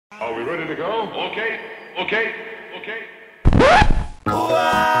Are we ready to go? Okay.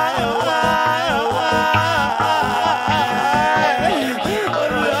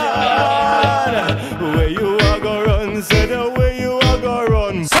 Where you are go run, say the way you are go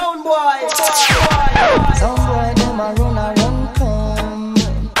run. Sound boy, them a run come.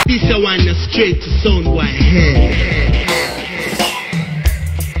 This a one straight to sound boy head.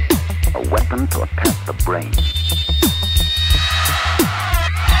 A weapon to attack the brain.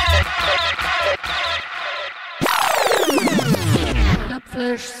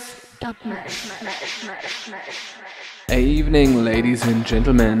 Evening, ladies and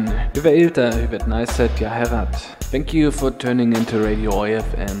gentlemen. Hyvä ilta, hyvät naiset ja herrat. Thank you for tuning into Radio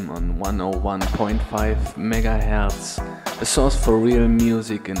OFM on 101.5 MHz, a source for real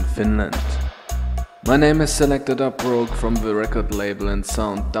music in Finland. My name is Selected Dubrogue from the record label and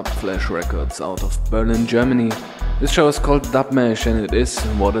sound Dubflash Records out of Berlin, Germany. This show is called Dubmesh and it is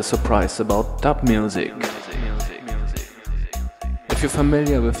What a Surprise about dub music. If you're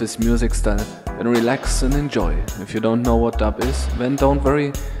familiar with this music style, then relax and enjoy. If you don't know what dub is, then don't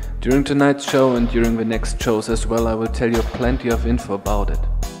worry. During tonight's show and during the next shows as well, I will tell you plenty of info about it.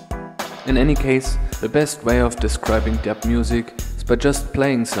 In any case, the best way of describing dub music is by just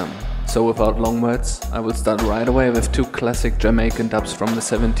playing some. So without long words, I will start right away with two classic Jamaican dubs from the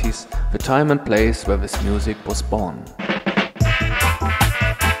 70s, the time and place where this music was born.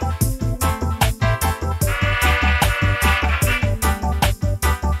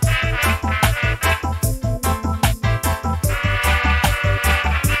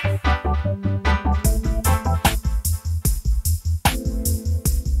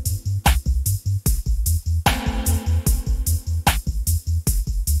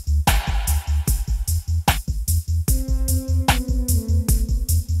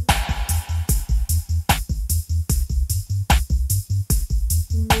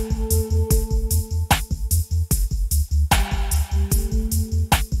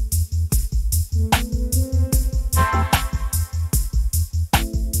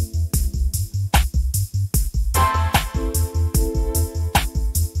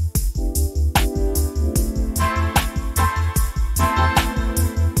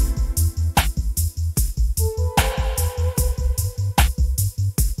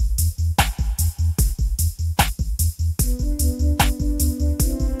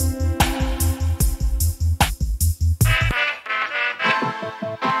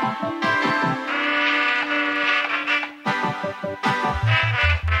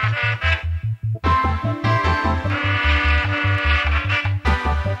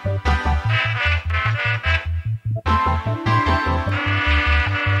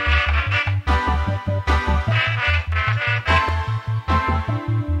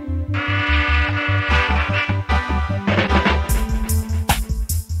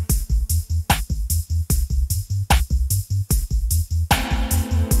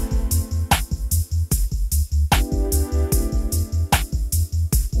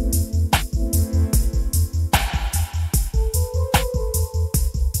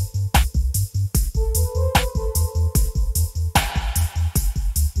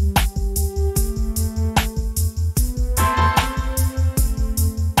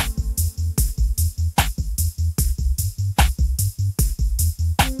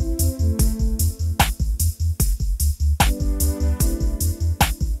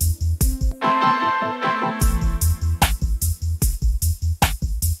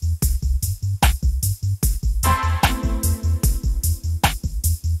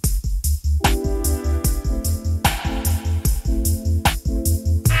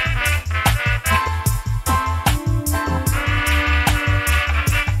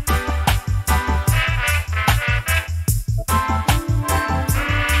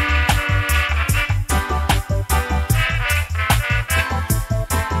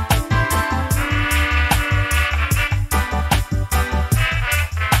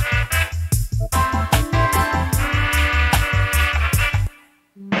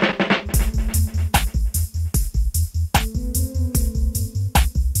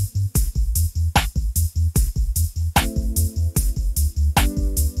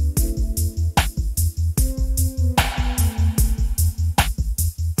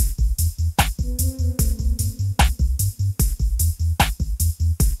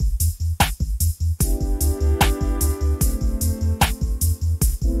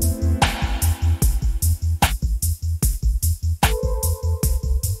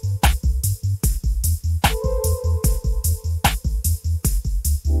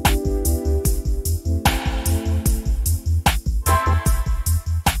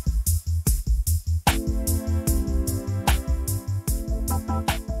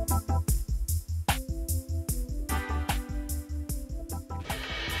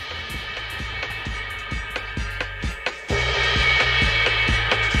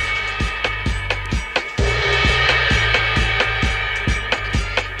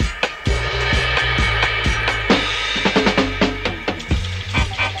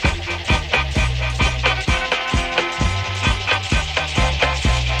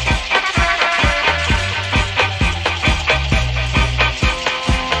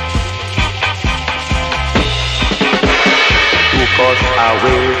 us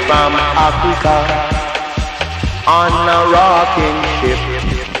away from Africa on a rocking ship,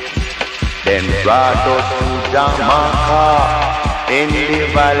 then brought us to Jamaica in the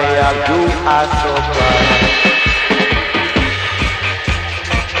valley of Dubcreator.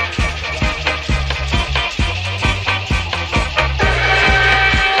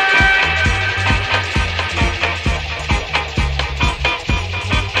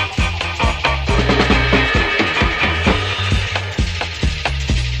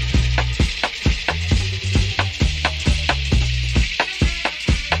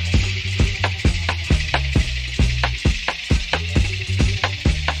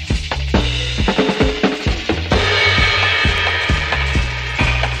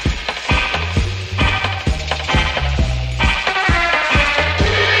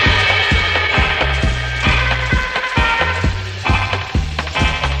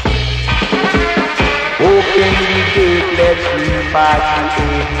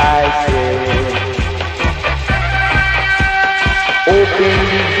 Party, I say, open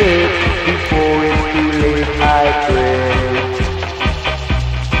the gate before it's too late, I pray.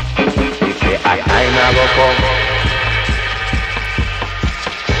 They say a time I go come.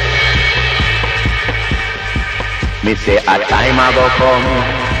 Me say a time I go come.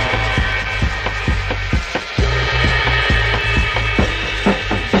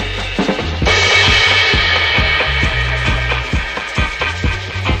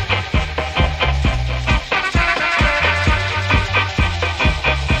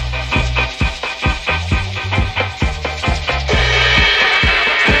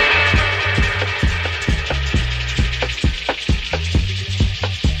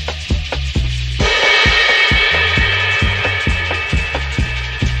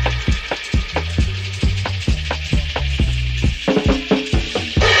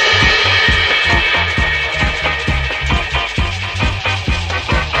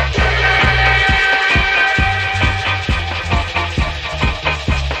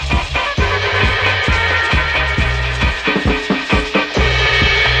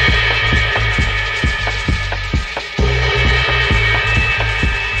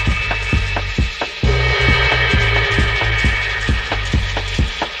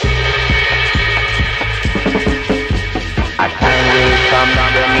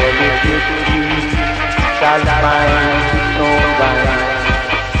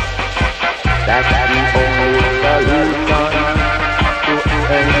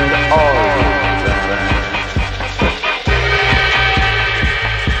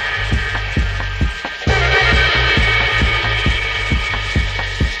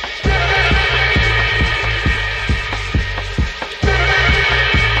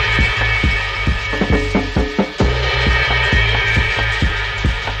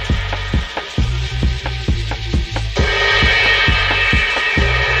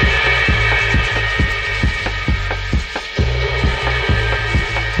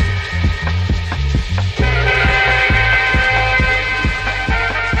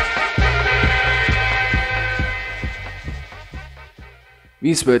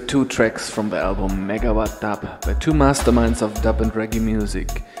 These were two tracks from the album Megawatt Dub by two masterminds of dub and reggae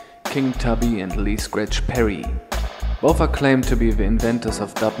music, King Tubby and Lee Scratch Perry. Both are claimed to be the inventors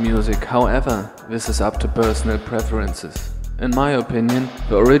of dub music, however, this is up to personal preferences. In my opinion,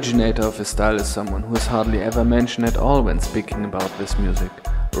 the originator of the style is someone who is hardly ever mentioned at all when speaking about this music,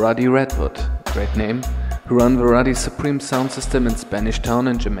 Ruddy Redwood, great name, who ran the Ruddy Supreme sound system in Spanish Town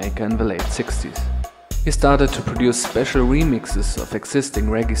in Jamaica in the late 60s. He started to produce special remixes of existing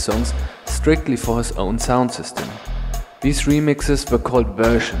reggae songs strictly for his own sound system. These remixes were called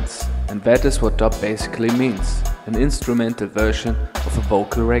versions, and that is what dub basically means, an instrumental version of a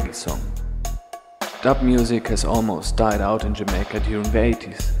vocal reggae song. Dub music has almost died out in Jamaica during the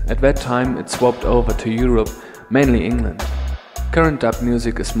 80s. At that time it swapped over to Europe, mainly England. Current dub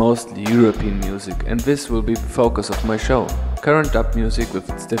music is mostly European music, and this will be the focus of my show, current dub music with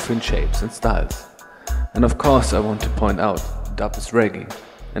its different shapes and styles. And of course I want to point out, dub is reggae,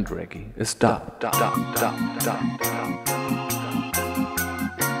 and reggae is dub.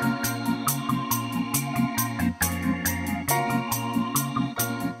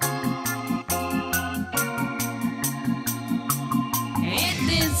 It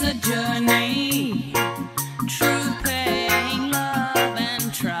is a journey, true pain, love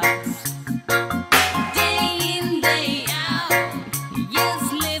and trust. Day in, day out,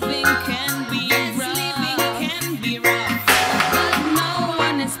 yes, living can be rough, but no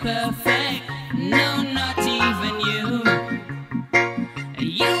one is perfect, no, not even you.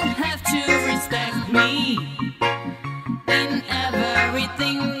 You have to respect me in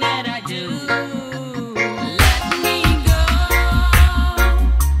everything that I do. Let me go.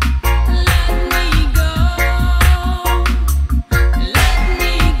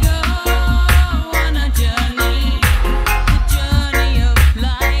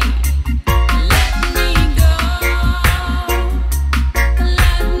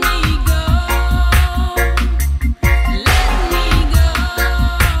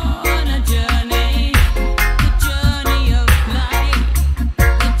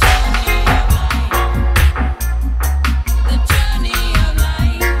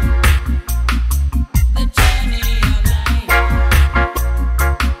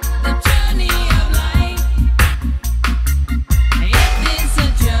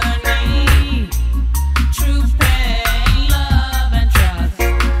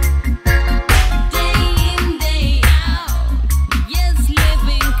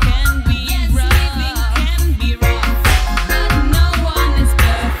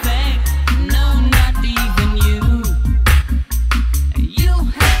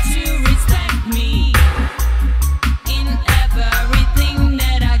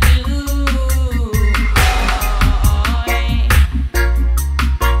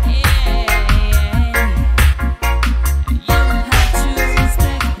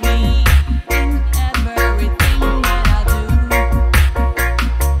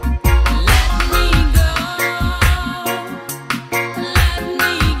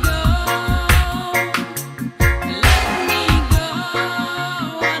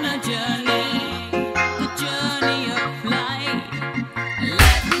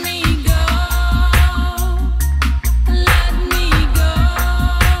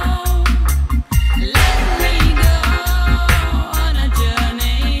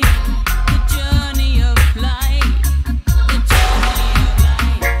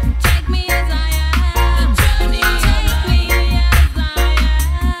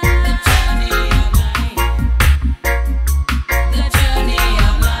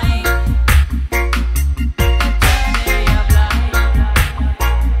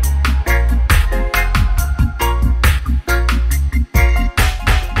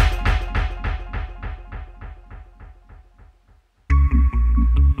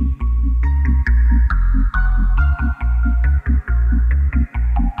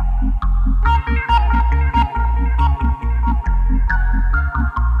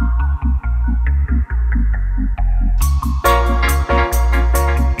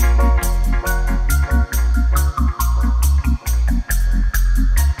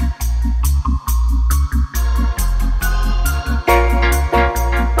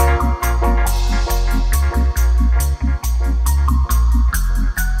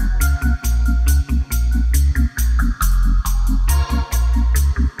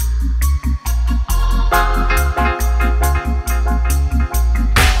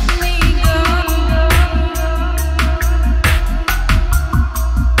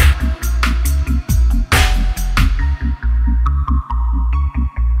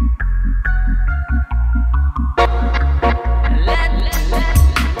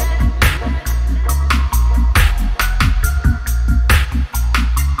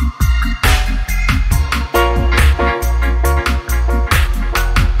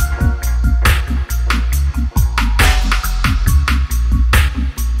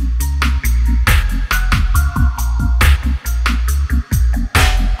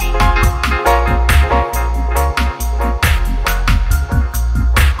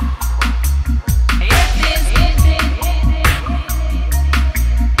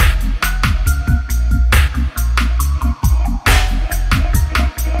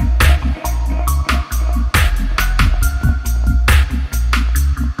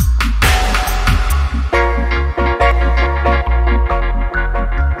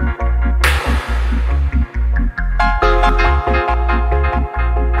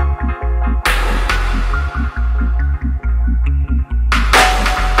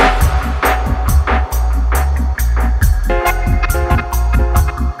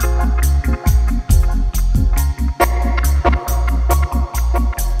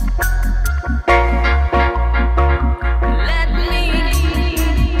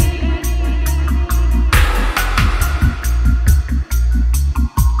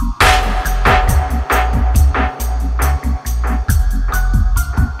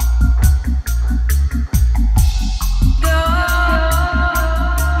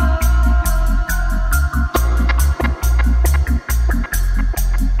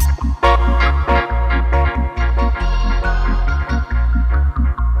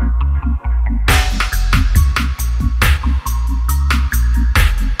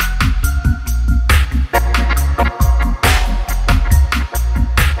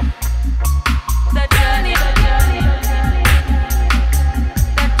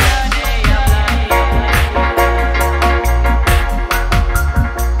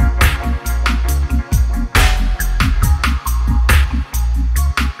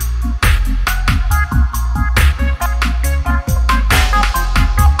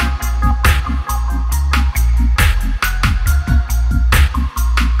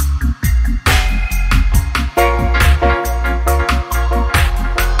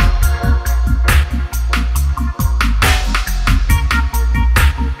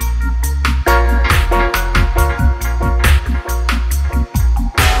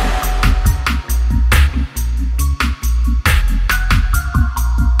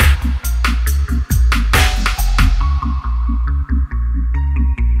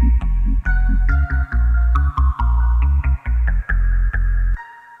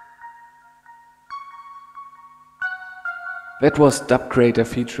 That was Dubcreator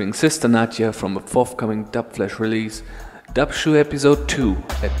featuring Sister Nadia from a forthcoming Dubflash release, Dubshoe Episode 2,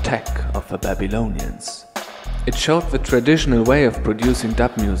 Attack of the Babylonians. It showed the traditional way of producing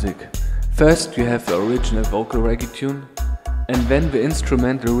dub music. First you have the original vocal reggae tune, and then the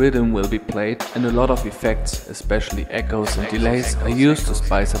instrumental rhythm will be played, and a lot of effects, especially echoes and delays, are used to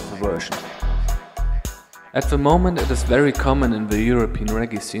spice up the version. At the moment it is very common in the European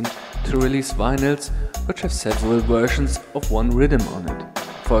reggae scene to release vinyls which have several versions of one rhythm on it.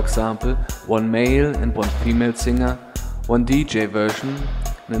 For example, one male and one female singer, one DJ version,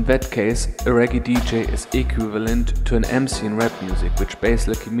 and in that case a reggae DJ is equivalent to an MC in rap music, which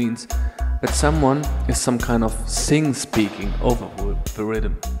basically means that someone is some kind of sing-speaking over the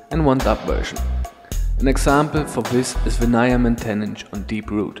rhythm, and one dub version. An example for this is the Nyaman 10-inch on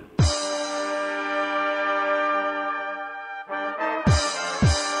Deep Root.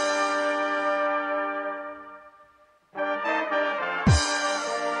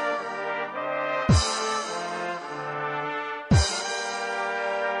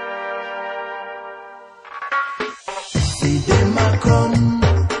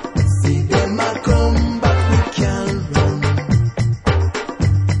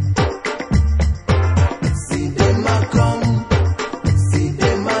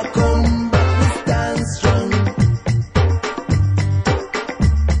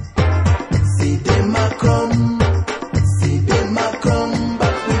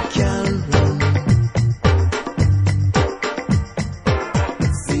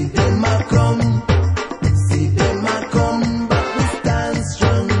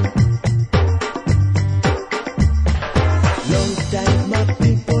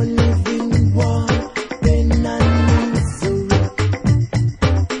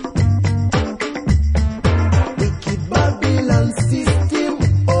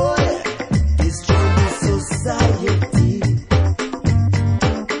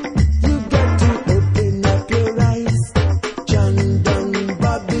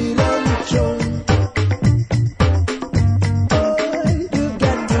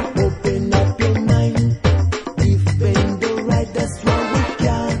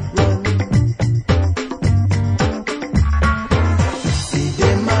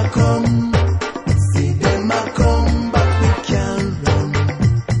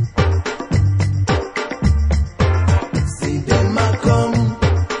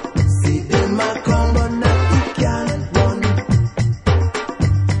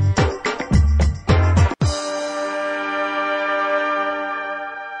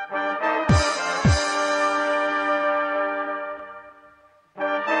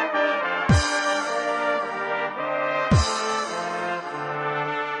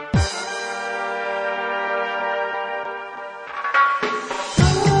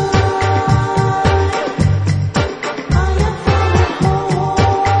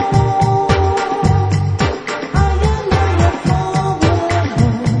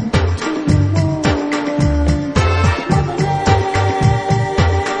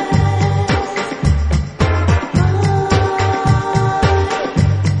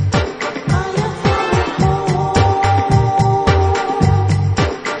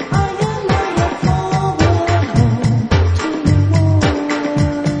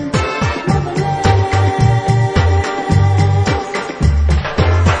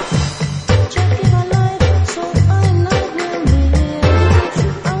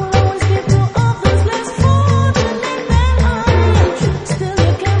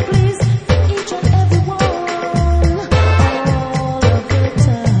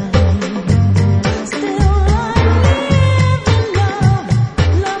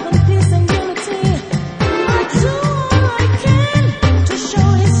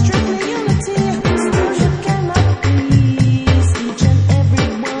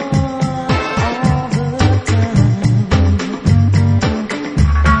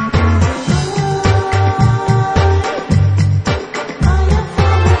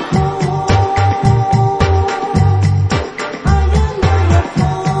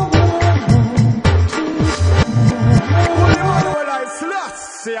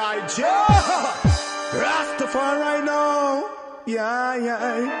 Rastafari now, yeah.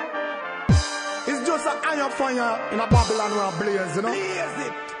 It's just an iron fire in a Babylon where I blaze, you know. Blaze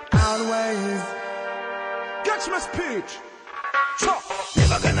it always. Catch my speech. Chop.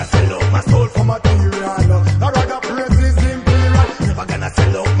 Never gonna sell out my soul for material. I rather praise his imperial. Never gonna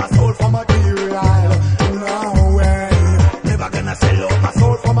sell out my soul for material. No way. Never gonna sell out my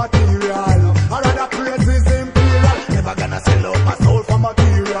soul for material. I rather praise his imperial. Never gonna sell out my soul for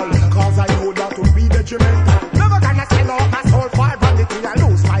material. Cause I know that would be detrimental. Never gonna sell out my soul for vanity. I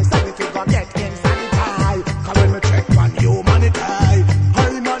lose my sanity, go get insanity. Cause when me check one human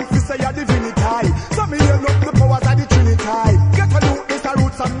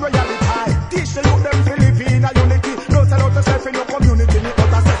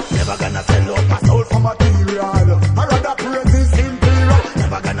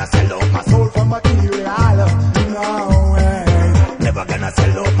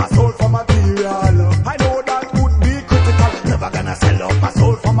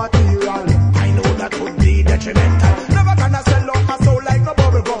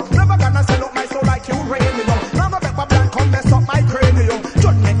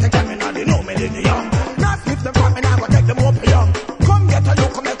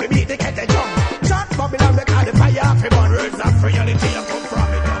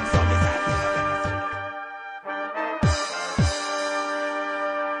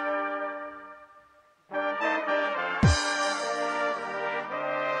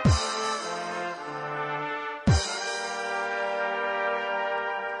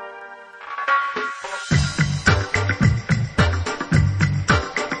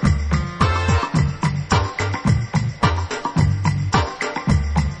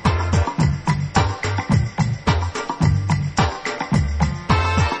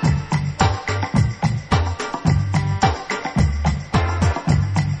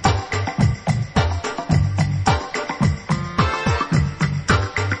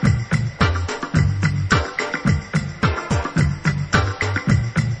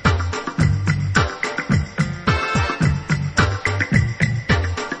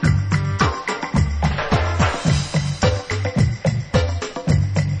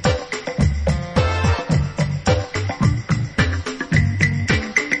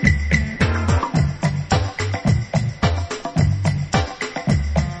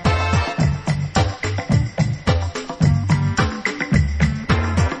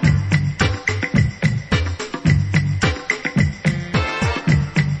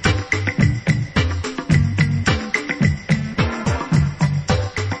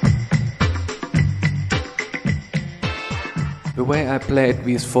The way I played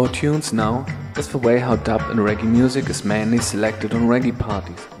these 4 tunes now is the way how dub and reggae music is mainly selected on reggae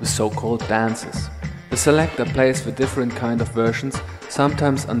parties, the so-called dances. The selector plays the different kind of versions,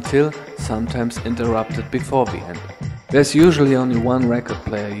 sometimes until, sometimes interrupted before the end. There's usually only one record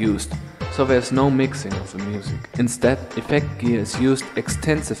player used, so there's no mixing of the music. Instead, effect gear is used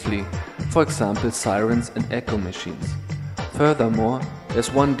extensively, for example sirens and echo machines. Furthermore,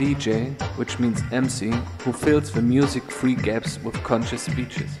 there's one DJ, which means MC, who fills the music-free gaps with conscious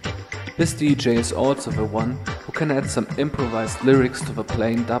speeches. This DJ is also the one who can add some improvised lyrics to the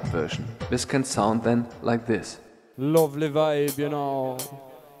plain dub version. This can sound then like this. Lovely vibe, you know.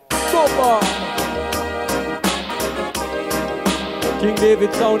 Super! King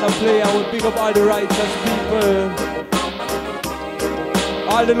David Sound and play, I will pick up all the righteous people.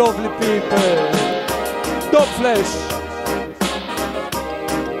 All the lovely people. Dub flesh.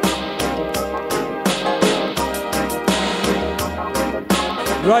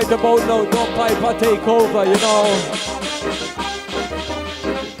 Right about now, don't pipe take over, you know.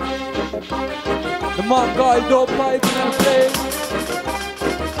 The man called don't pipe in the place.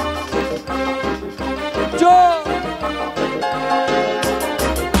 Joe!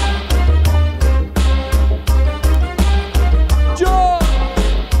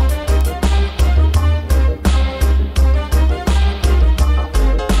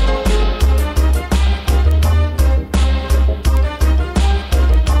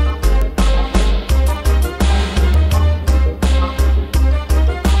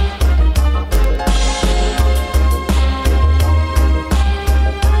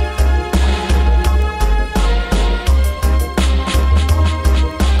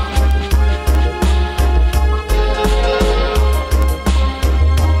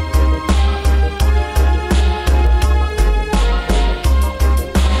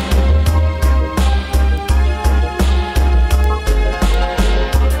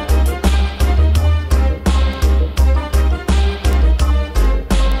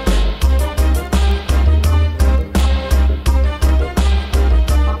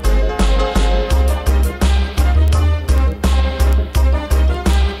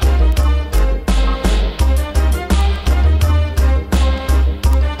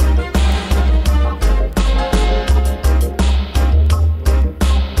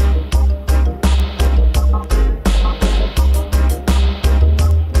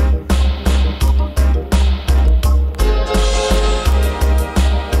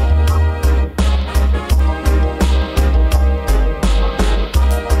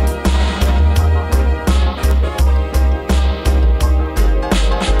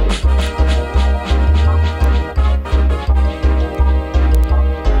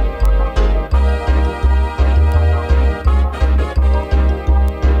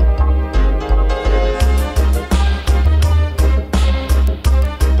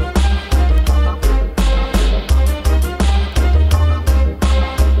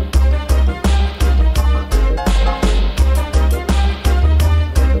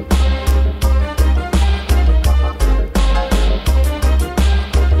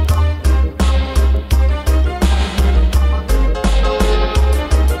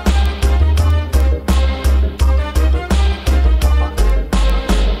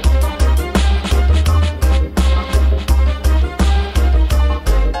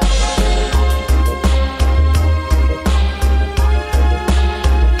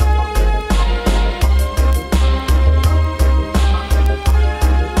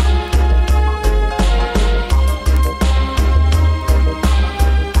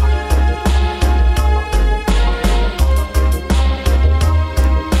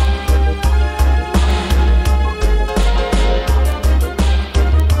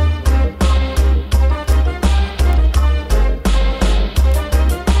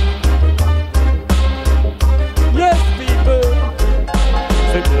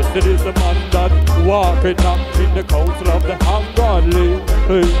 in the council of the ungodly.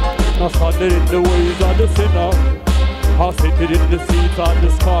 Hey, not standing in the ways of the sinner, or sitting in the seats of the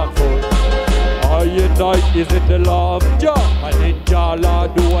scornful. I and I is in the law of Jah, and in Jah law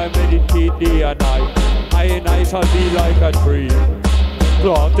do I meditate day and night. I and I shall be like a tree,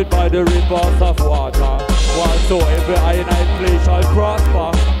 planted by the rivers of water. Whatsoever I and I play shall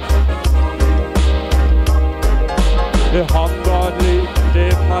prosper. The ungodly,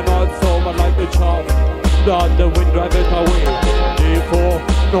 them are not so much like the chaff, that the wind drive it away. Therefore,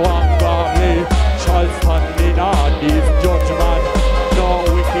 no ungodly shall stand in on this judgment. No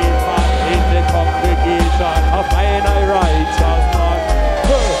wicked man in the congregation of I and I righteous man.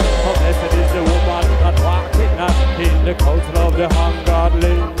 For blessed is the woman that walketh in the counsel of the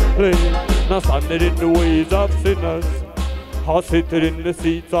ungodly, not standing in the ways of sinners. I sit in the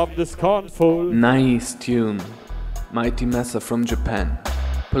seats of the scornful. Nice tune. Mighty Massa from Japan.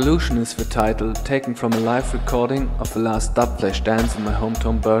 Pollution is the title, taken from a live recording of the last dubplate dance in my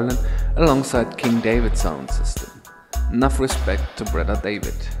hometown Berlin alongside King David sound system. Enough respect to Brother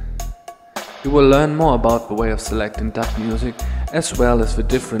David. You will learn more about the way of selecting dub music as well as the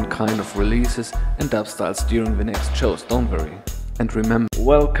different kind of releases and dub styles during the next shows, don't worry. And remember,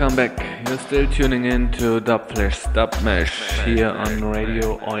 welcome back, you're still tuning in to Dubplate's Dub Mesh here on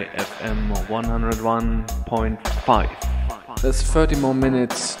Radio OIFM 101.5. There's 30 more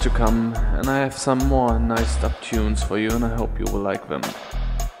minutes to come and I have some more nice dub tunes for you and I hope you will like them.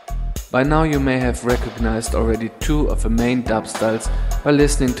 By now you may have recognized already two of the main dub styles by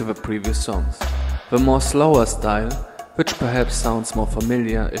listening to the previous songs. The more slower style, which perhaps sounds more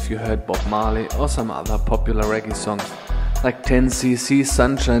familiar if you heard Bob Marley or some other popular reggae songs, like 10cc,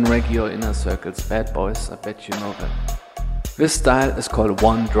 Sunshine Reggae or Inner Circle's Bad Boys, I bet you know them. This style is called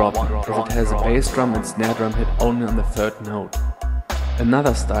one drop, as it has a bass drum and snare drum hit only on the third note.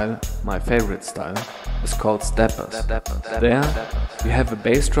 Another style, my favorite style, is called steppers. There, you have a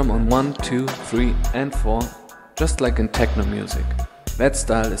bass drum on 1, 2, 3 and 4, just like in techno music. That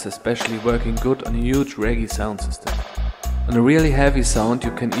style is especially working good on a huge reggae sound system. On a really heavy sound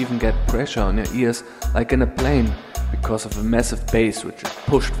you can even get pressure on your ears like in a plane, because of a massive bass which is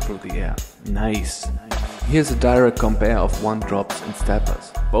pushed through the air. Nice. Here's a direct compare of one drops and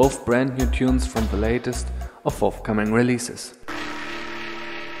steppers, both brand new tunes from the latest or forthcoming releases.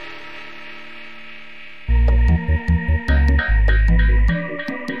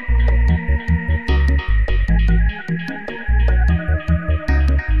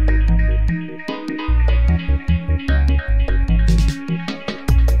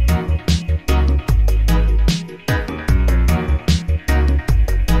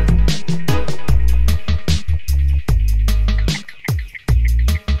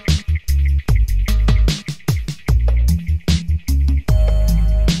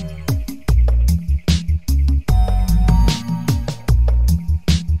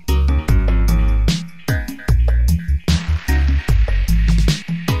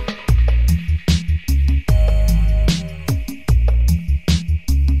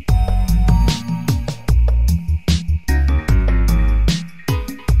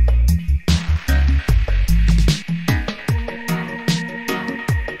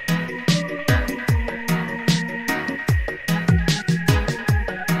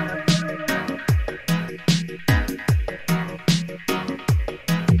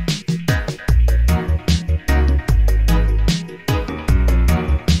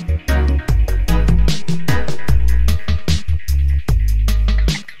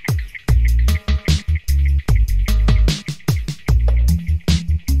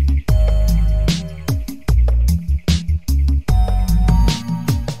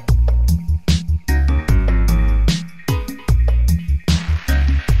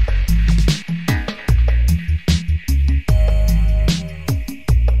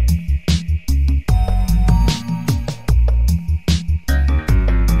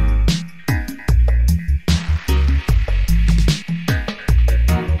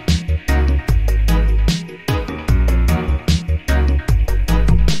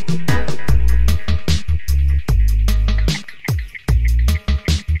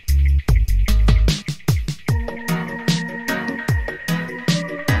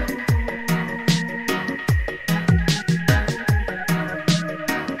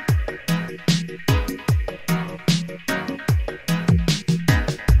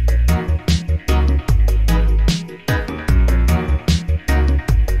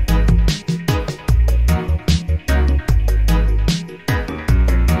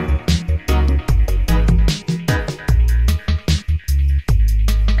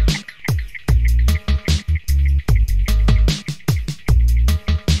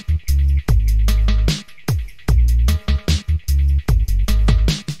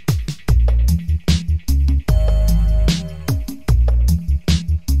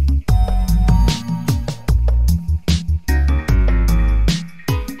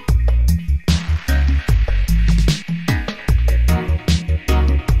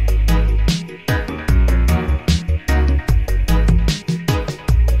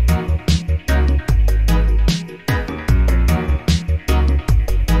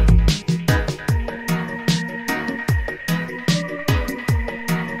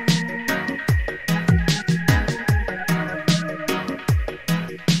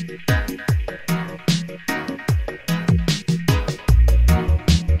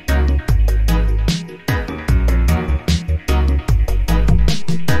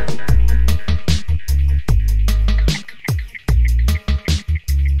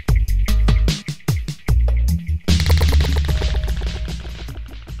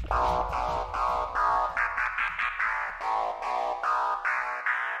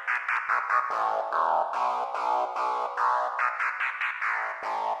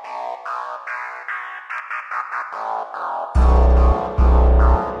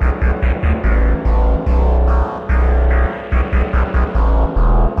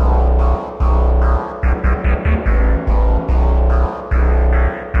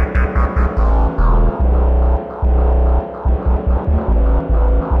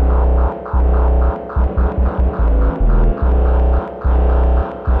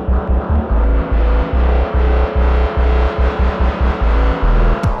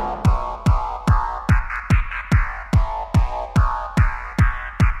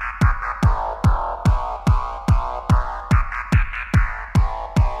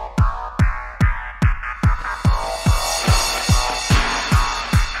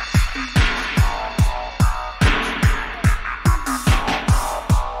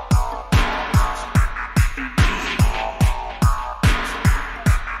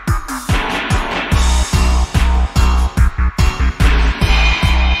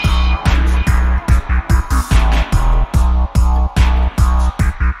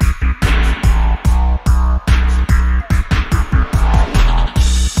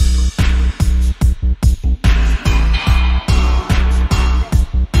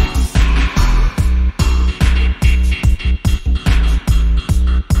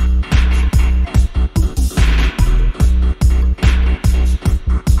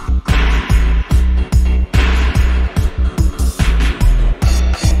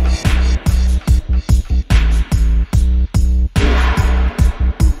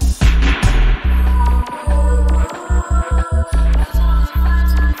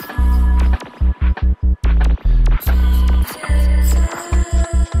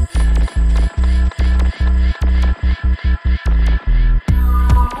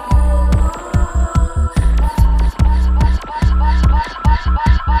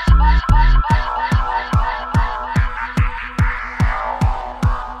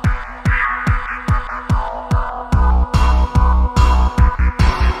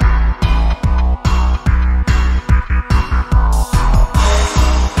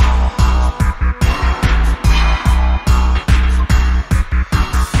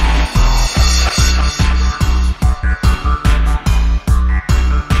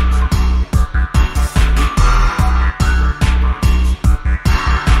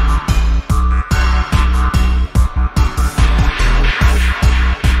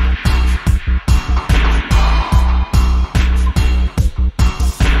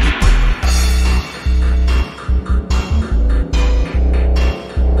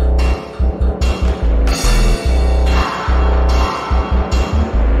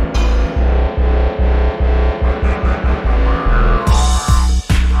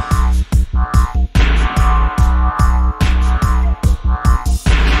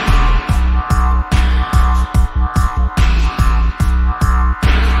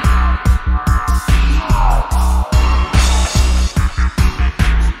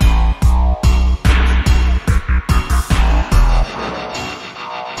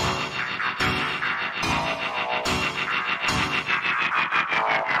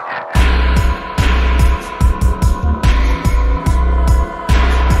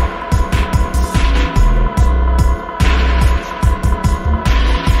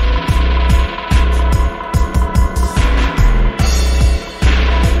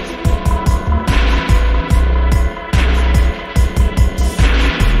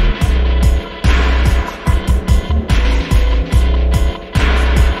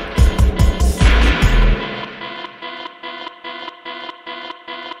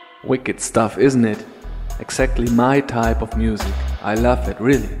 Wicked stuff, isn't it? Exactly my type of music. I love it,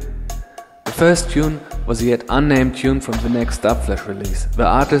 really. The first tune was a yet unnamed tune from the next Dubflash release. The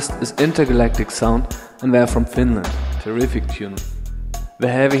artist is Intergalaktik Sound and they are from Finland. Terrific tune. The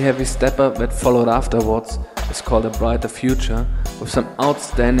heavy stepper that followed afterwards is called A Brighter Future, with some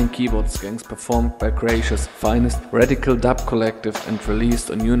outstanding keyboard skanks performed by Croatia's finest radical dub collective and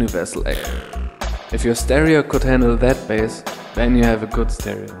released on Universal X. If your stereo could handle that bass, then you have a good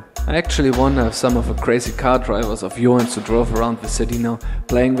stereo. I actually wonder if some of the crazy car drivers of Johans who drove around the city now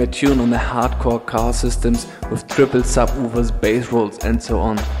playing their tune on their hardcore car systems with triple subwoofers, bass rolls and so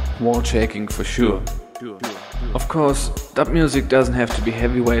on. Wall shaking for sure. Of course, dub music doesn't have to be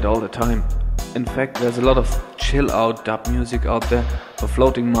heavyweight all the time. In fact, there's a lot of chill-out dub music out there for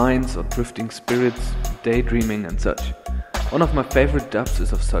floating minds or drifting spirits, daydreaming and such. One of my favorite dubs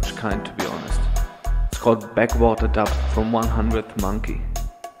is of such kind, to be honest. It's called Backwater Dub from 100th Monkey.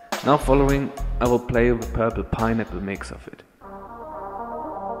 Now following, I will play the Purple Pineapple mix of it.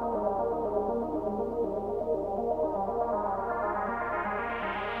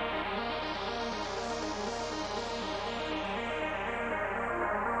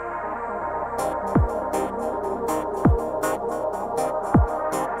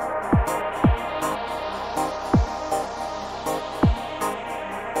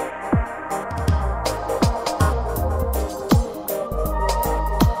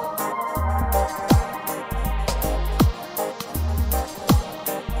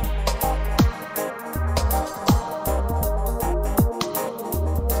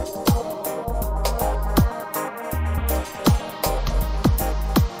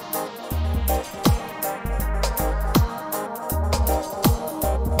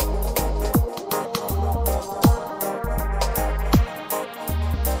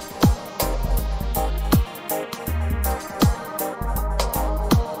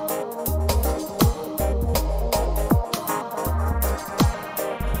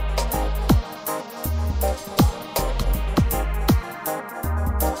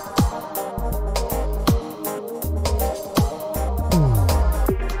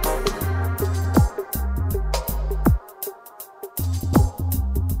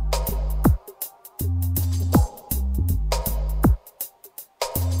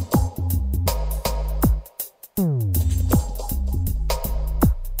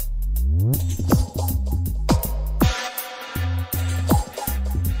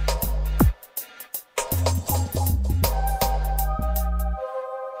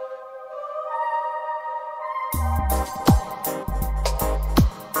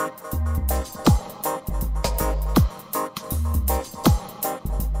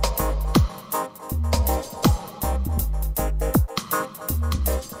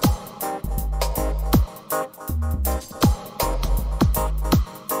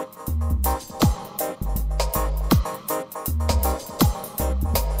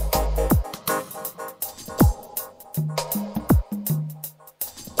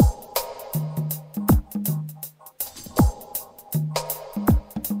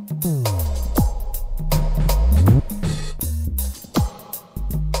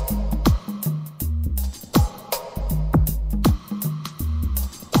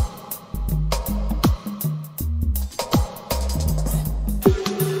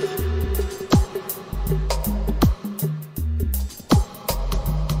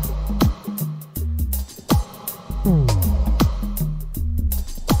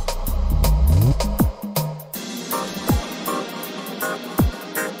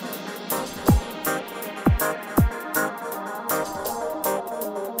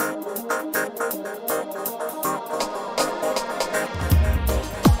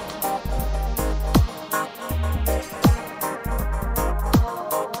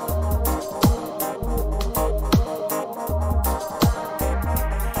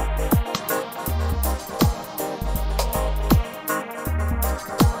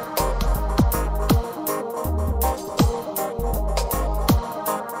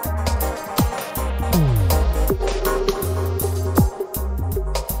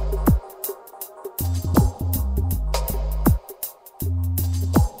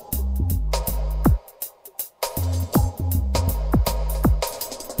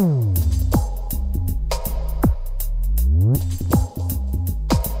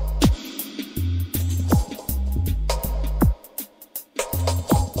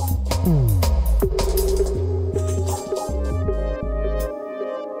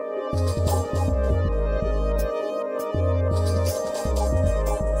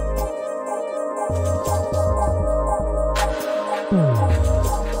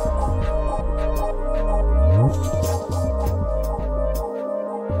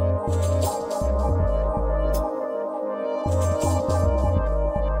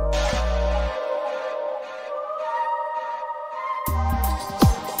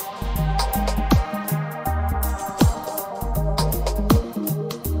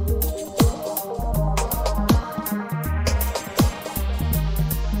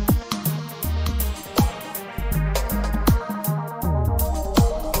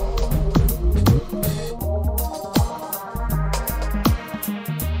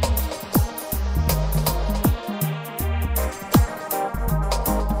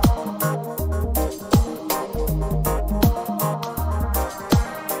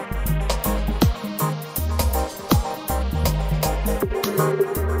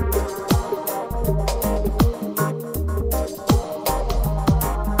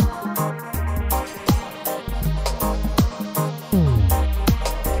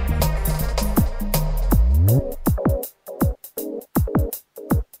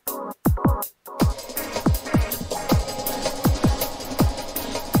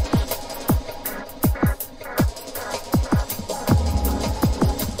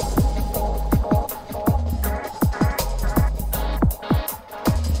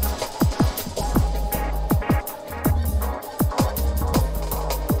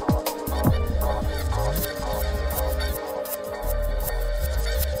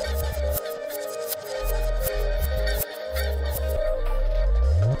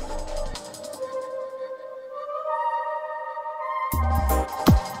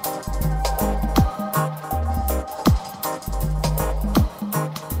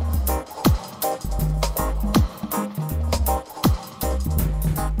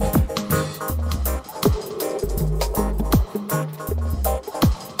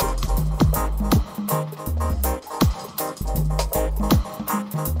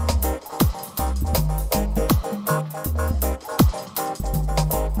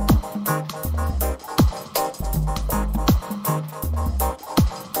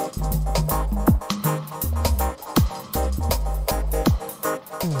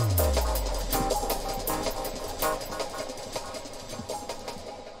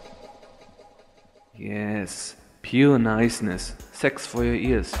 Yes, pure niceness, sex for your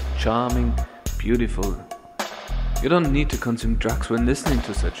ears, charming, beautiful. You don't need to consume drugs when listening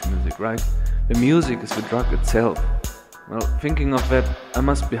to such music, right? The music is the drug itself. Well, thinking of that, I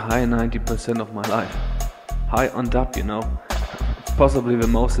must be high 90% of my life. High on dub, you know. It's possibly the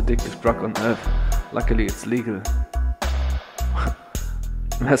most addictive drug on earth. Luckily it's legal.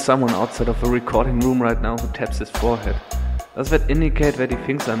 There's someone outside of a recording room right now who taps his forehead. Does that indicate that he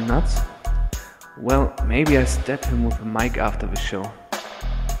thinks I'm nuts? Well, maybe I stab him with a mic after the show.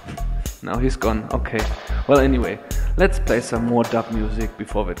 Now he's gone, okay. Well, anyway, let's play some more dub music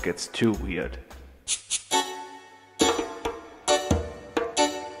before it gets too weird.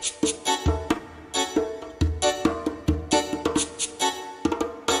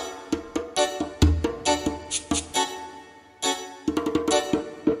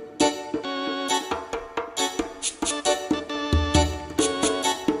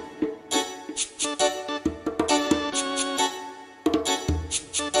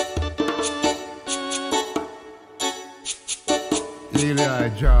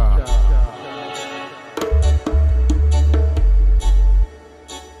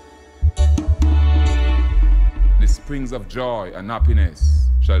 The springs of joy and happiness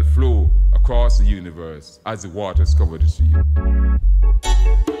shall flow across the universe as the waters cover the sea.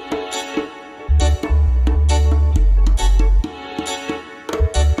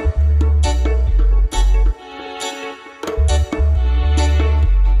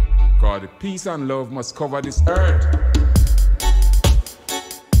 God, the peace and love must cover this earth.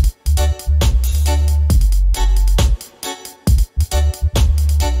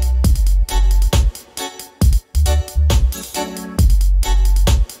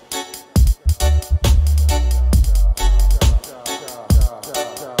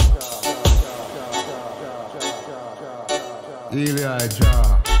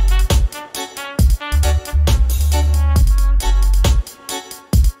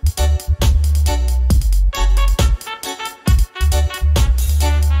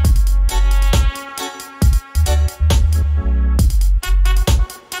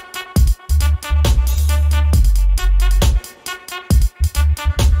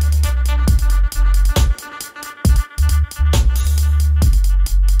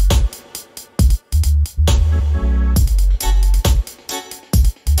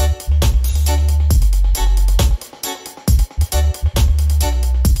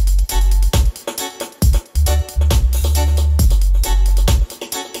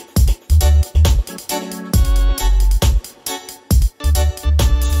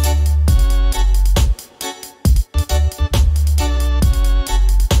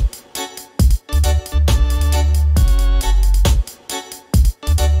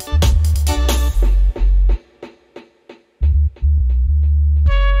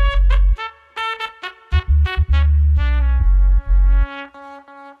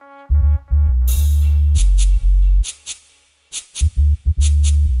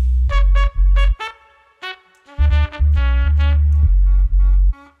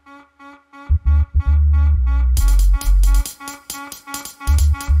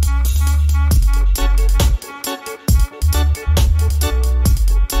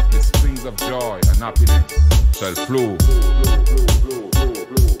 Shall flow.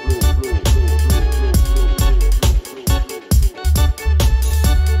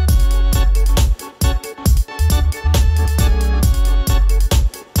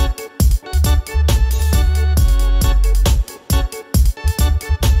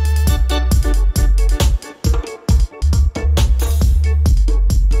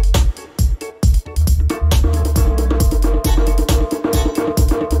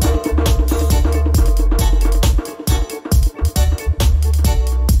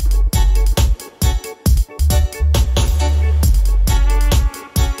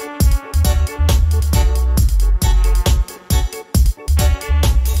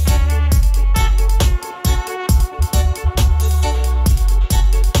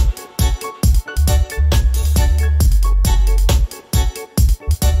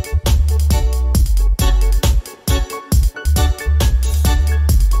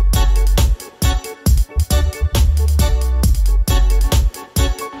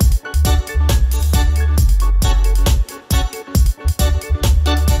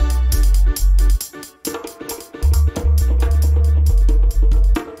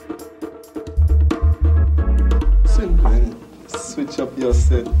 just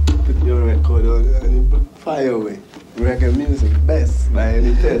said, put your record on and you fire away. Reggae music, best by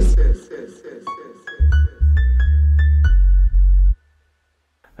any test.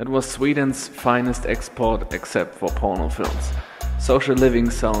 It was Sweden's finest export except for porno films. Social living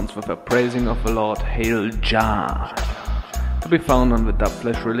sounds with a praising of the Lord Hail Jah. To be found on the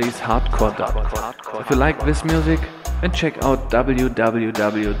Dubflash release Hardcore Dub. If you like this music, then check out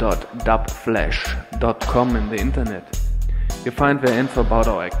www.dubflash.com in the internet. You'll find there info about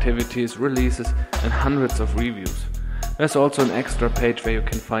our activities, releases and hundreds of reviews. There's also an extra page where you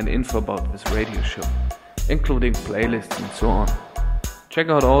can find info about this radio show, including playlists and so on. Check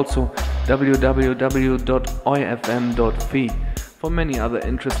out also www.oifm.fi for many other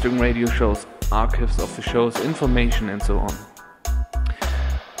interesting radio shows, archives of the shows, information and so on.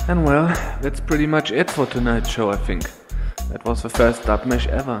 And well, that's pretty much it for tonight's show, I think. That was the first dub mesh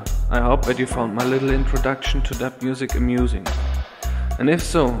ever. I hope that you found my little introduction to dub music amusing. And if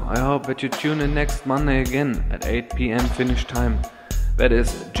so, I hope that you tune in next Monday again at 8 PM Finnish time. That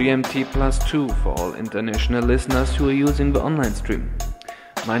is GMT +2 for all international listeners who are using the online stream.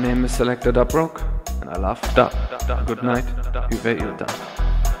 My name is Selector Dubrock and I love dub. Good night, hyvää iltaa.